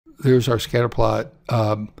there's our scatter plot.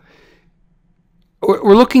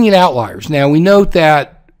 We're looking at outliers. Now, we note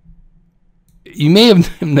that you may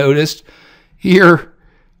have noticed here,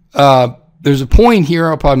 there's a point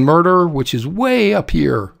here up on murder, which is way up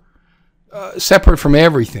here, separate from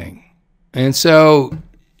everything. And so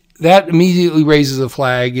that immediately raises a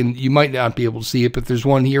flag, and you might not be able to see it, but there's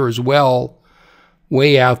one here as well,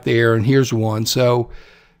 way out there, and here's one. So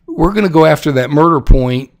we're going to go after that murder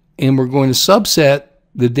point, and we're going to subset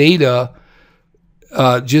the data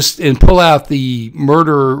and pull out the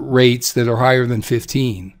murder rates that are higher than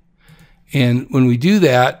 15. And when we do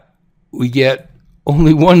that, we get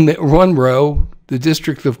only one row, the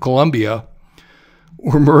District of Columbia,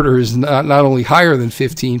 where murder is not only higher than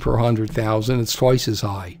 15 per 100,000, it's twice as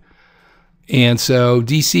high. And so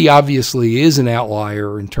DC obviously is an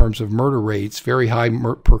outlier in terms of murder rates, very high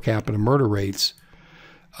per capita murder rates.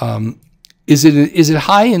 Is it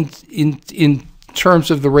high in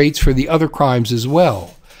terms of the rates for the other crimes as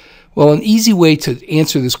well? Well, an easy way to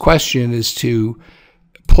answer this question is to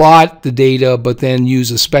plot the data, but then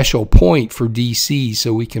use a special point for DC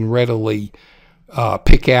so we can readily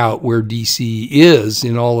pick out where DC is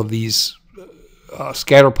in all of these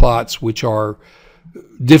scatter plots, which are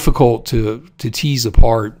difficult to tease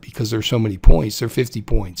apart because there's so many points. There are 50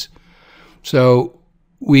 points. So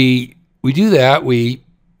we do that. We're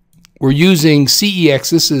using CEX.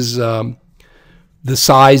 This is the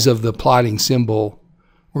size of the plotting symbol.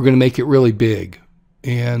 We're going to make it really big.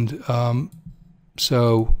 And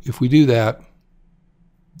so if we do that,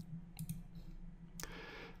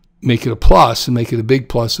 make it a plus and make it a big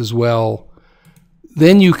plus as well,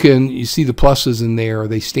 then you see the pluses in there.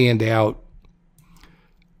 They stand out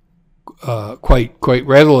quite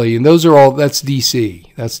readily. And those are all, that's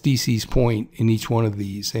DC. That's DC's point in each one of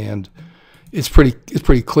these. And it's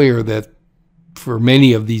pretty clear that for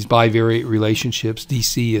many of these bivariate relationships,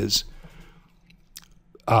 DC is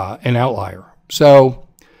an outlier. So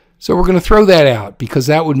we're going to throw that out because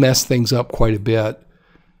that would mess things up quite a bit.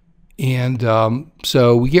 And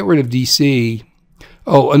so we get rid of DC.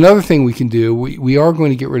 Oh, another thing we can do, we are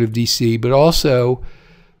going to get rid of DC, but also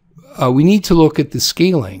we need to look at the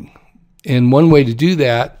scaling. And one way to do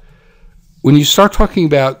that, when you start talking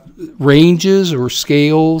about ranges or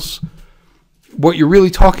scales, what you're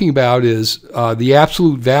really talking about is the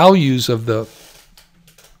absolute values of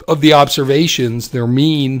the observations, their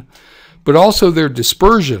mean, but also their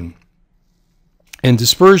dispersion. And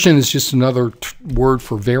dispersion is just another word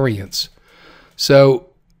for variance.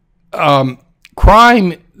 So the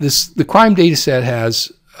crime data set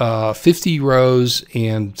has 50 rows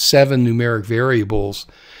and 7 numeric variables.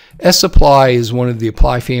 S-apply is one of the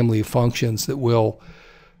apply family of functions that will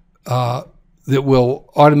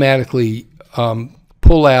automatically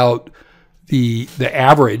pull out the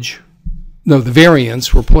average. No, the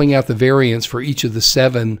variance. We're pulling out the variance for each of the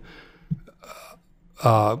 7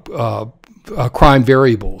 crime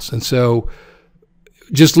variables. And so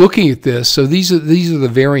just looking at this, so these are the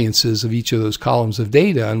variances of each of those columns of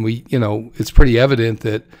data, and it's pretty evident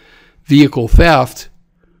that vehicle theft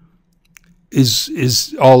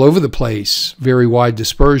is all over the place, very wide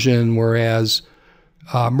dispersion, whereas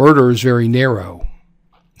murder is very narrow.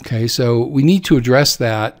 Okay, so we need to address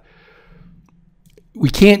that. We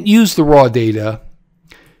can't use the raw data.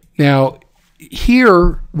 Now,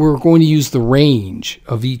 here we're going to use the range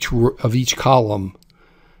of each column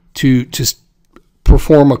to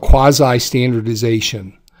perform a quasi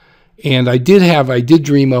standardization. And I did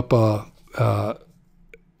dream up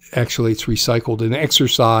actually it's recycled, an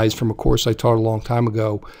exercise from a course I taught a long time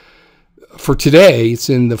ago. For today, it's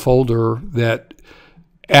in the folder that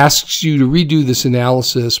asks you to redo this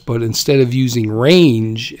analysis, but instead of using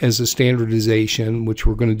range as a standardization, which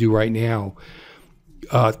we're going to do right now,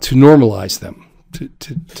 to normalize them, to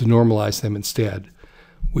normalize them instead,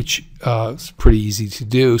 which is pretty easy to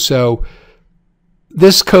do. So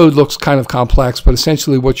this code looks kind of complex, but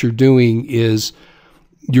essentially what you're doing is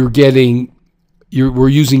we're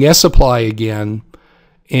using S-apply again,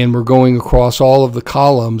 and we're going across all of the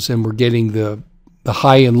columns, and we're getting the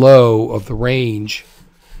high and low of the range.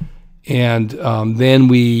 And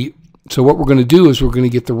so what we're going to do is we're going to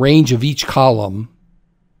get the range of each column,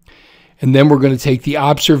 and then we're going to take the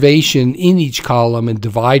observation in each column and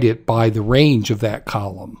divide it by the range of that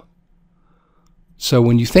column. So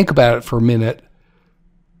when you think about it for a minute,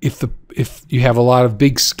 if you have a lot of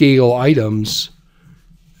big scale items,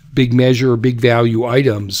 big measure, big value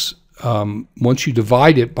items, once you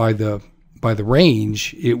divide it by the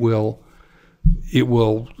range, it will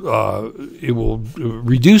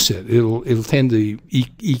reduce it. It'll tend to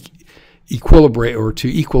equilibrate or to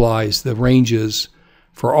equalize the ranges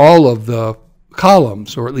for all of the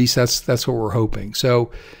columns, or at least that's what we're hoping.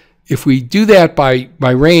 So if we do that by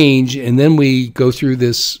range, and then we go through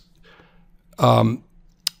this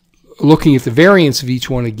looking at the variance of each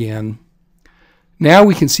one again, now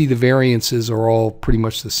we can see the variances are all pretty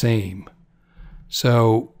much the same.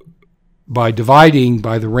 So by dividing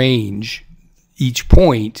by the range each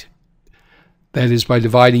point, that is, by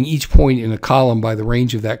dividing each point in a column by the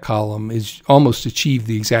range of that column, is almost achieve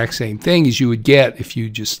the exact same thing as you would get if you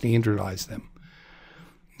just standardize them.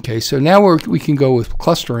 Okay, so now we can go with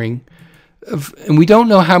clustering, and we don't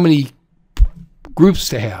know how many groups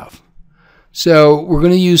to have. So we're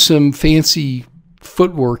going to use some fancy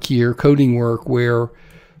footwork here, coding work, where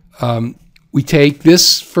we take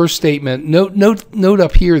this first statement. Note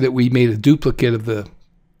up here that we made a duplicate of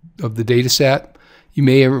the data set. You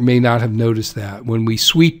may or may not have noticed that. When we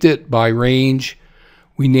sweeped it by range,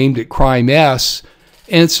 we named it crime S,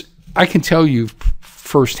 and I can tell you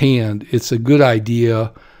firsthand, it's a good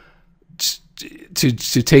idea to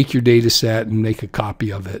take your data set and make a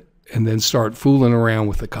copy of it and then start fooling around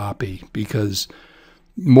with the copy, because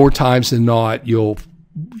more times than not, you'll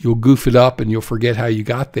goof it up and you'll forget how you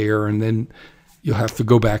got there, and then you'll have to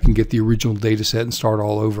go back and get the original data set and start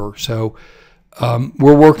all over. So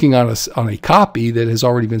we're working on a copy that has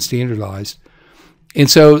already been standardized. And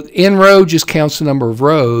so n row just counts the number of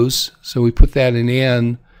rows, so we put that in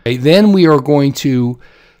n. Okay, then we are going to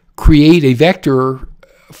create a vector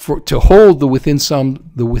to hold the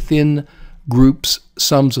within groups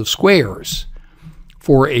sums of squares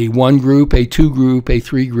for a 1 group, a 2 group, a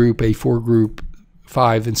 3 group, a 4 group,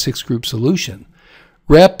 5 and 6 group solution.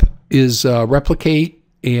 Rep is replicate.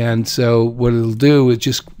 And so what it'll do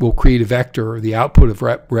is we'll create a vector. The output of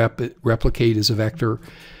replicate is a vector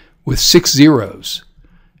with 6 zeros.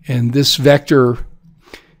 And this vector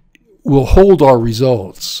will hold our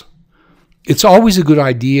results. It's always a good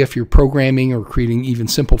idea if you're programming or creating even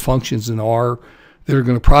simple functions in R that are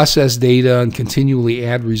going to process data and continually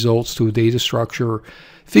add results to a data structure.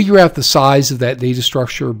 Figure out the size of that data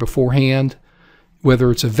structure beforehand,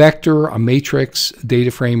 whether it's a vector, a matrix, a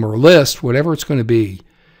data frame, or a list, whatever it's going to be.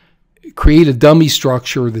 Create a dummy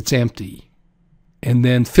structure that's empty and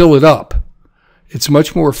then fill it up. It's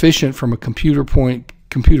much more efficient from a computer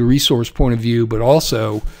resource point of view, but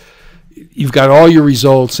also you've got all your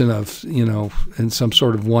results in some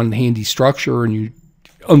sort of one handy structure, and you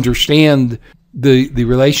understand the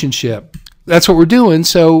relationship. That's what we're doing.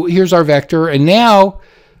 So here's our vector, and now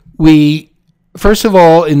we, first of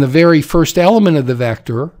all, in the very first element of the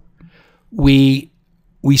vector, we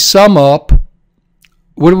sum up.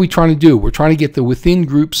 What are we trying to do? We're trying to get the within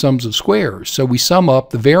group sums of squares. So we sum up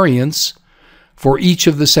the variance for each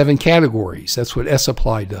of the 7 categories. That's what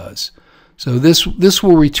sapply does. So this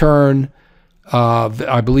will return,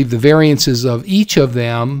 I believe, the variances of each of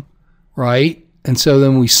them, right? And so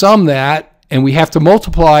then we sum that, and we have to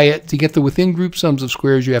multiply it to get the within group sums of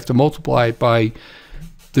squares. You have to multiply it by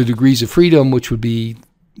the degrees of freedom, which would be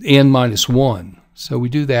n minus 1. So we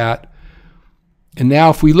do that. And now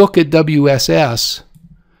if we look at WSS,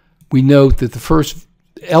 we note that the first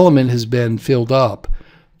element has been filled up.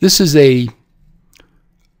 This is a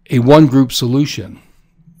one-group solution,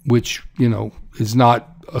 which, is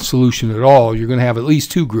not a solution at all. You're going to have at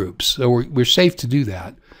least 2 groups, so we're safe to do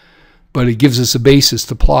that. But it gives us a basis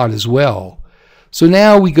to plot as well. So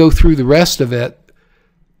now we go through the rest of it,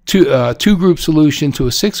 to a 2-group solution to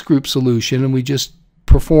a 6-group solution, and we just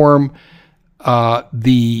perform a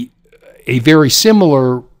very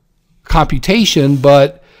similar computation,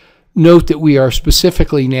 but note that we are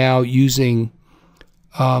specifically now using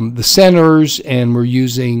the centers, and we're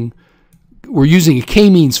using a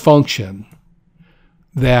k-means function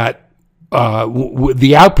that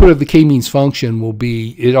the output of the k-means function will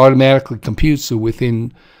be, it automatically computes the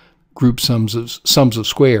within group sums of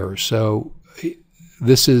squares. So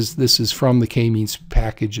this is from the k-means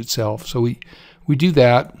package itself. So we do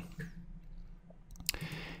that,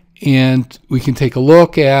 and we can take a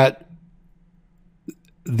look at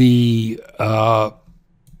the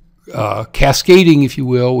cascading, if you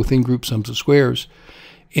will, within group sums of squares.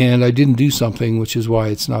 And I didn't do something, which is why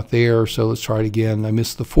it's not there. So let's try it again. I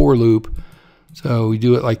missed the for loop. So we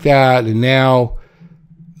do it like that. And now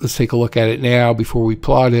let's take a look at it now before we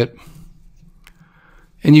plot it.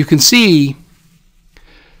 And you can see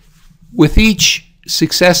with each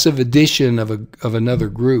successive addition of another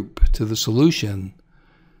group to the solution,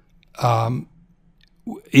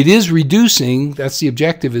 it is reducing. That's the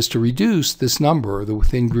objective, is to reduce this number, the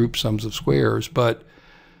within group sums of squares, but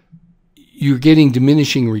you're getting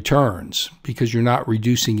diminishing returns because you're not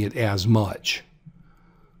reducing it as much.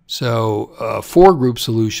 So a 4-group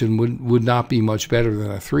solution would not be much better than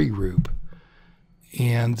a 3-group.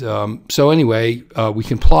 And so anyway, we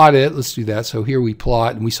can plot it. Let's do that. So here we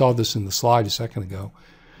plot, and we saw this in the slide a second ago.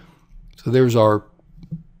 So there's our,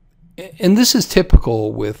 and this is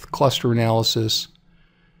typical with cluster analysis.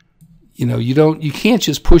 You know, you can't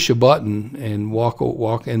just push a button and walk,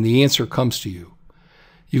 and the answer comes to you.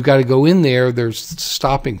 You've got to go in there. There's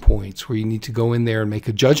stopping points where you need to go in there and make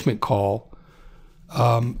a judgment call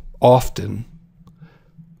often,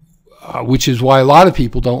 which is why a lot of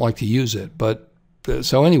people don't like to use it. But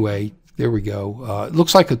so anyway, there we go. It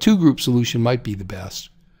looks like a two-group solution might be the best.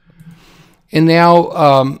 And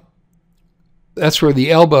now that's where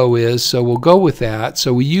the elbow is, so we'll go with that.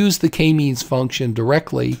 So we use the k-means function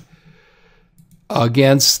directly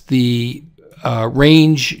against the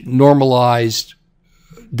range normalized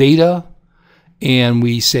data, and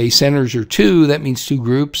we say centers are 2. That means 2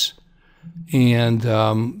 groups. And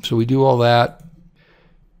so we do all that.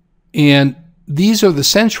 And these are the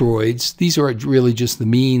centroids. These are really just the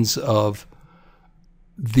means of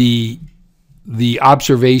the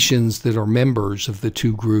observations that are members of the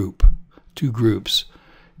two groups.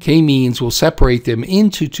 K-means will separate them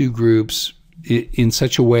into 2 groups in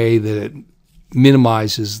such a way that it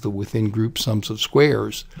minimizes the within group sums of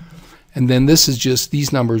squares. And then this is just,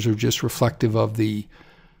 these numbers are just reflective of the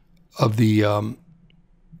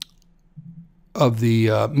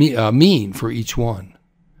mean for each one.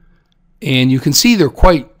 And you can see there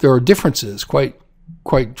are differences, quite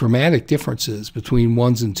dramatic differences between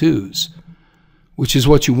 1s and 2s, which is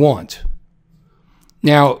what you want.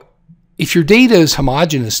 Now, if your data is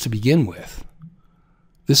homogeneous to begin with,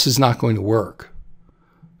 this is not going to work.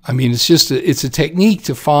 I mean, it's a technique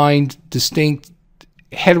to find distinct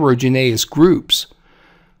heterogeneous groups,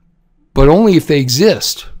 but only if they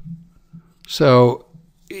exist. So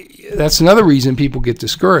that's another reason people get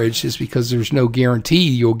discouraged, is because there's no guarantee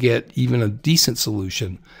you'll get even a decent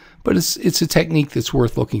solution. But it's a technique that's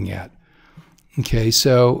worth looking at. Okay,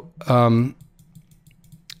 so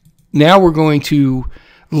now we're going to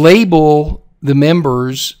label the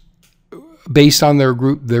members based on their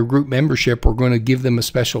group membership. We're going to give them a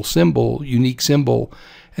special symbol, unique symbol,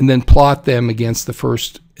 and then plot them against the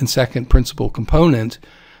first and second principal component.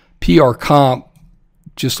 PRComp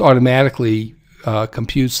just automatically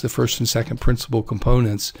computes the first and second principal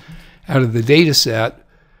components out of the data set,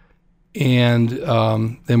 and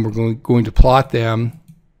then we're going to plot them.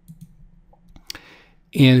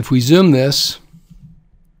 And if we zoom this,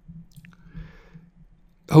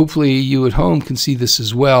 hopefully you at home can see this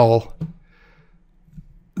as well.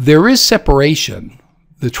 There is separation.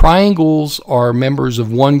 The triangles are members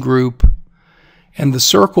of one group, and the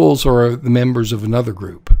circles are the members of another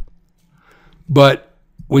group. But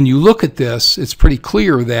when you look at this, it's pretty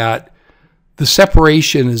clear that the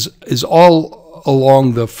separation is all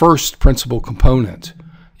along the first principal component.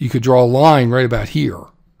 You could draw a line right about here.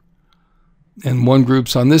 And one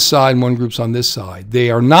group's on this side and one group's on this side. They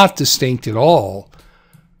are not distinct at all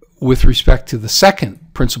with respect to the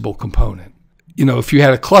second principal component. You know, if you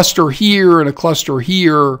had a cluster here and a cluster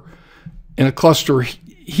here and a cluster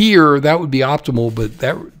here, that would be optimal, but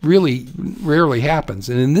that really rarely happens.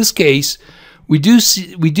 And in this case, we do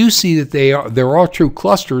see that there are true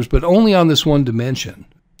clusters, but only on this one dimension.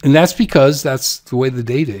 And that's because that's the way the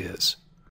data is.